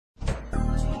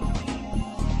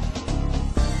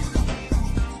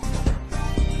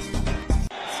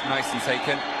nicely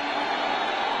taken.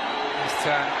 This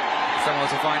turn, someone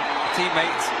to find a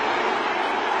teammate.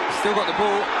 Still got the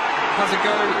ball. Has a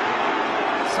go.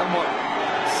 Somewhat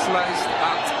sliced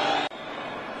at.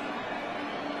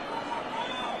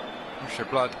 Rush of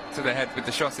blood to the head with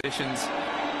the shot additions.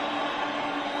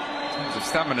 In terms of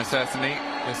stamina, certainly,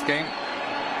 this game.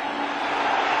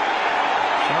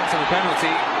 Shout of a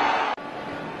penalty.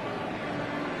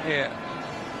 Here,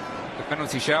 the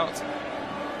penalty shout.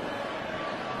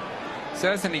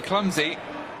 Certainly clumsy.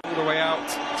 All the way out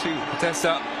to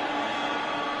Potessa.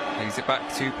 Lays it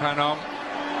back to Panom.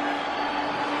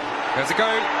 There's a go.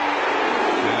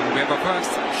 And we have our first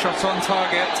shot on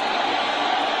target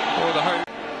for the home.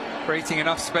 Creating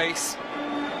enough space.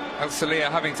 El Salia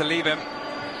having to leave him.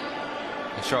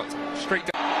 The shot straight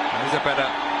down. There's a better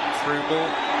through ball.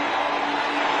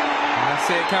 And that's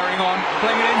it, carrying on.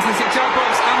 Playing it into the 6-yard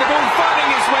box. And the ball finding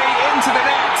its way into the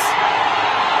net.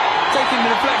 Taking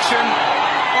the deflection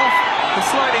off the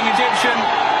sliding Egyptian.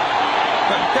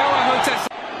 But Dewa Hotessa.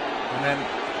 And then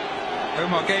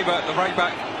Omar Gaba, the right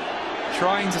back,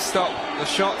 trying to stop the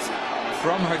shot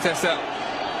from Hotessa.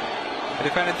 But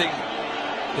if anything,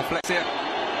 deflects it.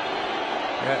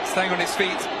 Staying on his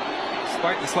feet,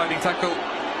 despite the sliding tackle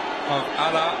of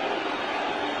Allah.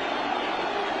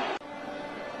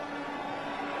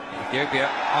 Ethiopia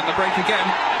on the break again,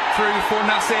 through for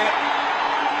Nasir.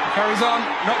 Carries on,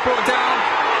 not brought down,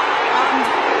 and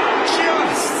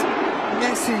just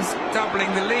misses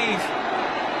doubling the lead.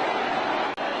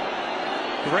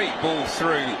 Great ball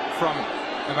through from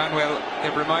Emmanuel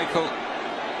Michael.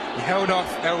 He held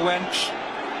off El Wench,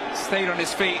 stayed on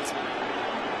his feet.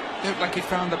 Looked like he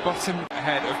found the bottom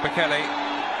ahead of Bekele.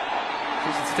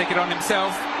 Chooses to take it on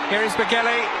himself. Here is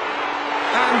Bekele.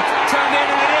 And turned in,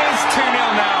 and it is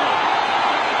 2-0 now.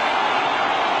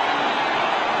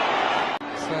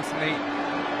 Certainly.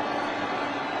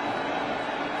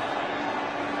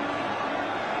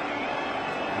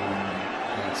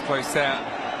 Yeah, it's close there.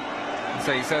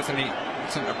 So he certainly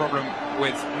wasn't a problem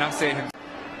with Nasir himself.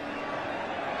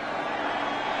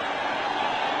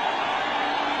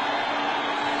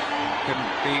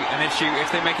 Couldn't be an issue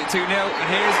if they make it 2-0. And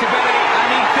here's Bekele,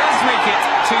 and he does make it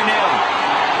 2-0.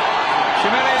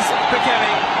 Shemeles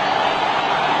Bekele.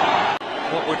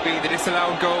 What would be the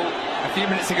disallowed goal a few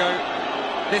minutes ago?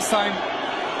 This time,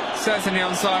 certainly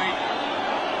onside.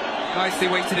 Nicely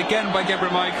weighted again by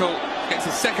Gebra Michael. Gets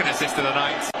his second assist of the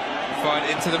night. Fired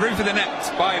into the roof of the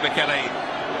net by Bekele.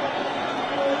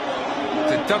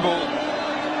 To double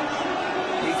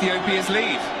Ethiopia's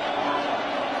lead.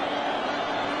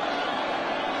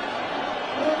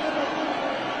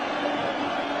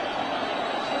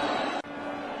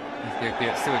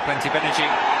 Ethiopia still with plenty of energy,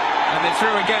 and they're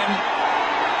through again.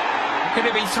 Could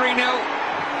it be 3-0?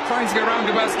 Trying to go round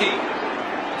Gabaski.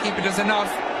 Keeper does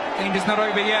enough. Danger's not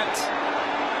over yet.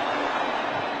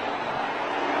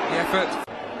 The effort.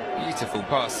 Beautiful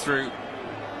pass through.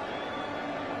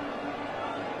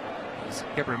 It's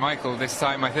Gebra Michael this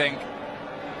time, I think.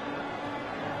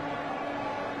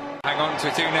 Hang on to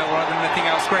a 2-0 rather than anything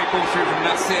else. Great ball through from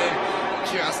Nasir,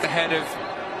 just ahead of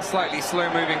slightly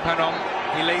slow-moving Panom.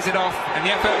 He lays it off, and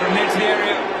the effort from near to the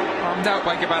area, armed out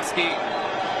by Gabaski.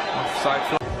 Offside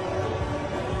flag.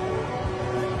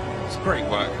 It's great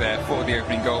work there for the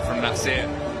opening goal from Nasir.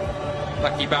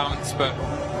 Lucky bounce, but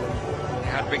it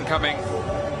had been coming,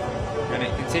 and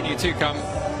it continued to come.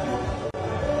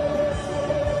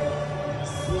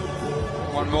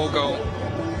 One more goal,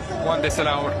 one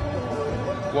disallowed,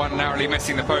 one narrowly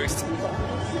missing the post.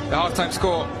 The half-time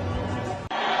score.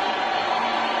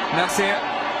 Nasir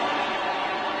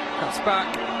cuts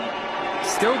back,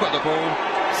 still got the ball,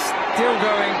 still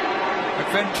going,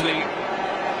 eventually,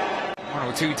 one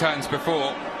or two turns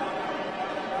before.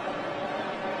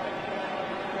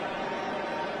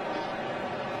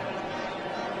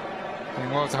 Doing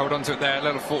well to hold on to it there, a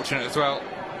little fortunate as well.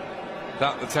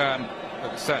 That the turn,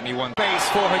 but certainly one space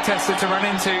for Hotessa to run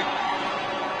into.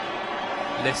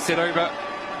 Lifts it over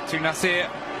to Nasir.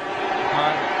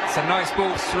 It's a nice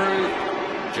ball through,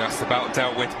 just about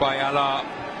dealt with by Allah.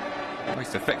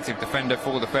 Most effective defender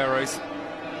for the Pharaohs.